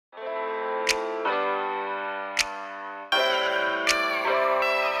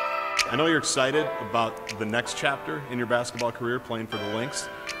I know you're excited about the next chapter in your basketball career, playing for the Lynx,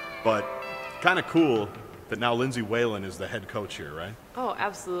 but kind of cool that now Lindsay Whalen is the head coach here, right? Oh,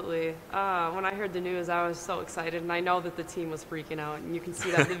 absolutely. When I heard the news, I was so excited, and I know that the team was freaking out, and you can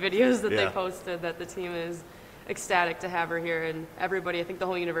see that in the videos that they posted, that the team is ecstatic to have her here, and everybody, I think the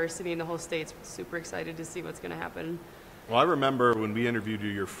whole university and the whole state's super excited to see what's going to happen. Well, I remember when we interviewed you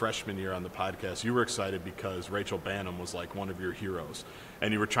your freshman year on the podcast, you were excited because Rachel Bannum was like one of your heroes,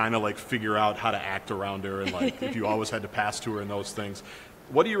 and you were trying to like figure out how to act around her, and like if you always had to pass to her and those things.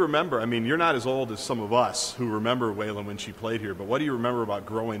 What do you remember? I mean, you're not as old as some of us who remember Whalen when she played here, but what do you remember about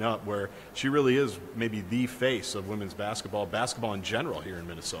growing up where she really is maybe the face of women's basketball in general here in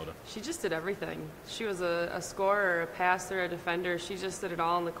Minnesota? She just did everything. She was a scorer, a passer, a defender. She just did it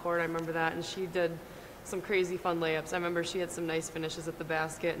all on the court. I remember that, and she did some crazy fun layups. I remember she had some nice finishes at the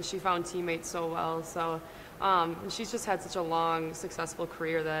basket, and she found teammates so well. So and she's just had such a long, successful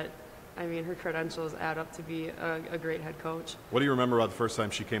career that, I mean, her credentials add up to be a great head coach. What do you remember about the first time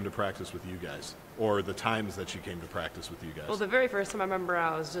she came to practice with you guys, or the times that she came to practice with you guys? Well, the very first time I remember,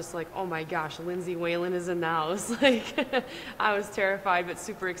 I was just like, oh my gosh, Lindsay Whalen is in the house. Like, I was terrified but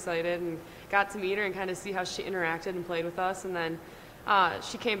super excited, and got to meet her and kind of see how she interacted and played with us. And then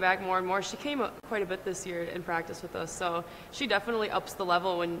she came back more and more. She came quite a bit this year in practice with us, so she definitely ups the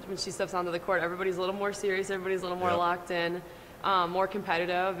level when she steps onto the court. Everybody's a little more serious, everybody's a little more locked in. More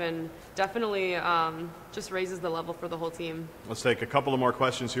competitive, and definitely just raises the level for the whole team. Let's take a couple of more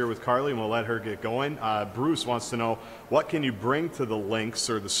questions here with Carlie, and we'll let her get going. Bruce wants to know, what can you bring to the Lynx,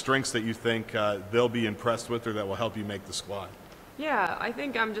 or the strengths that you think they'll be impressed with, or that will help you make the squad? Yeah, I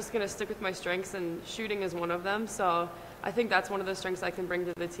think I'm just going to stick with my strengths, and shooting is one of them. So I think that's one of the strengths I can bring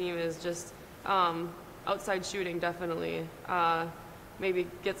to the team, is just outside shooting, definitely. Maybe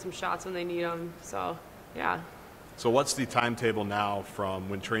get some shots when they need them. So, yeah. So what's the timetable now from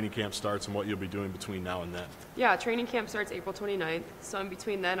when training camp starts and what you'll be doing between now and then? Yeah, training camp starts April 29th. So in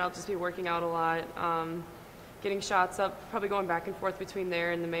between then, I'll just be working out a lot, getting shots up, probably going back and forth between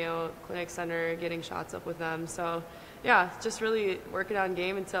there and the Mayo Clinic Center, getting shots up with them. So yeah, just really working on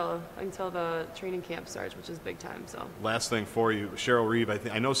game until the training camp starts, which is big time. So last thing for you, Cheryl Reeve,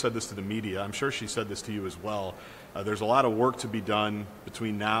 I know said this to the media. I'm sure she said this to you as well. There's a lot of work to be done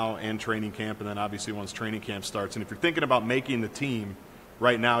between now and training camp, and then obviously once training camp starts. And if you're thinking about making the team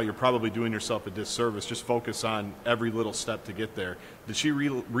right now, you're probably doing yourself a disservice. Just focus on every little step to get there. Did she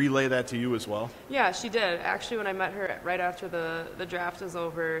relay that to you as well? Yeah, she did. Actually, when I met her right after the draft was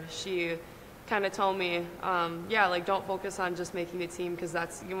over, she kind of told me, yeah, like, don't focus on just making the team, because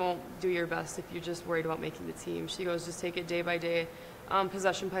you won't do your best if you're just worried about making the team. She goes, just take it day by day.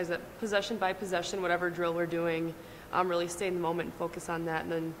 Possession by possession, whatever drill we're doing, really stay in the moment and focus on that,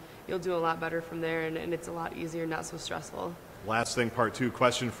 and then you'll do a lot better from there, and it's a lot easier, not so stressful. Last thing, part two,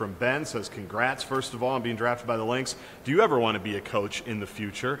 question from Ben, says, congrats, first of all, on being drafted by the Lynx. Do you ever want to be a coach in the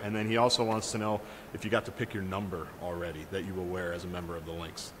future? And then he also wants to know if you got to pick your number already that you will wear as a member of the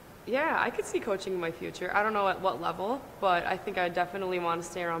Lynx. Yeah, I could see coaching in my future. I don't know at what level, but I think I definitely want to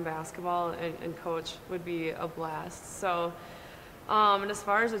stay around basketball, and coach would be a blast. So, and as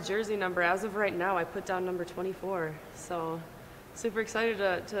far as a jersey number, as of right now, I put down number 24. So, super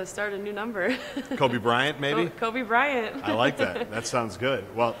excited to start a new number. Kobe Bryant, maybe? Kobe Bryant. I like that. That sounds good.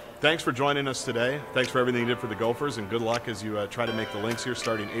 Well, thanks for joining us today. Thanks for everything you did for the Gophers, and good luck as you try to make the Lynx here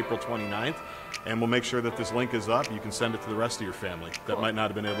starting April 29th. And we'll make sure that this link is up. You can send it to the rest of your family that might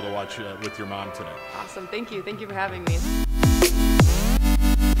not have been able to watch with your mom today. Awesome. Thank you. Thank you for having me.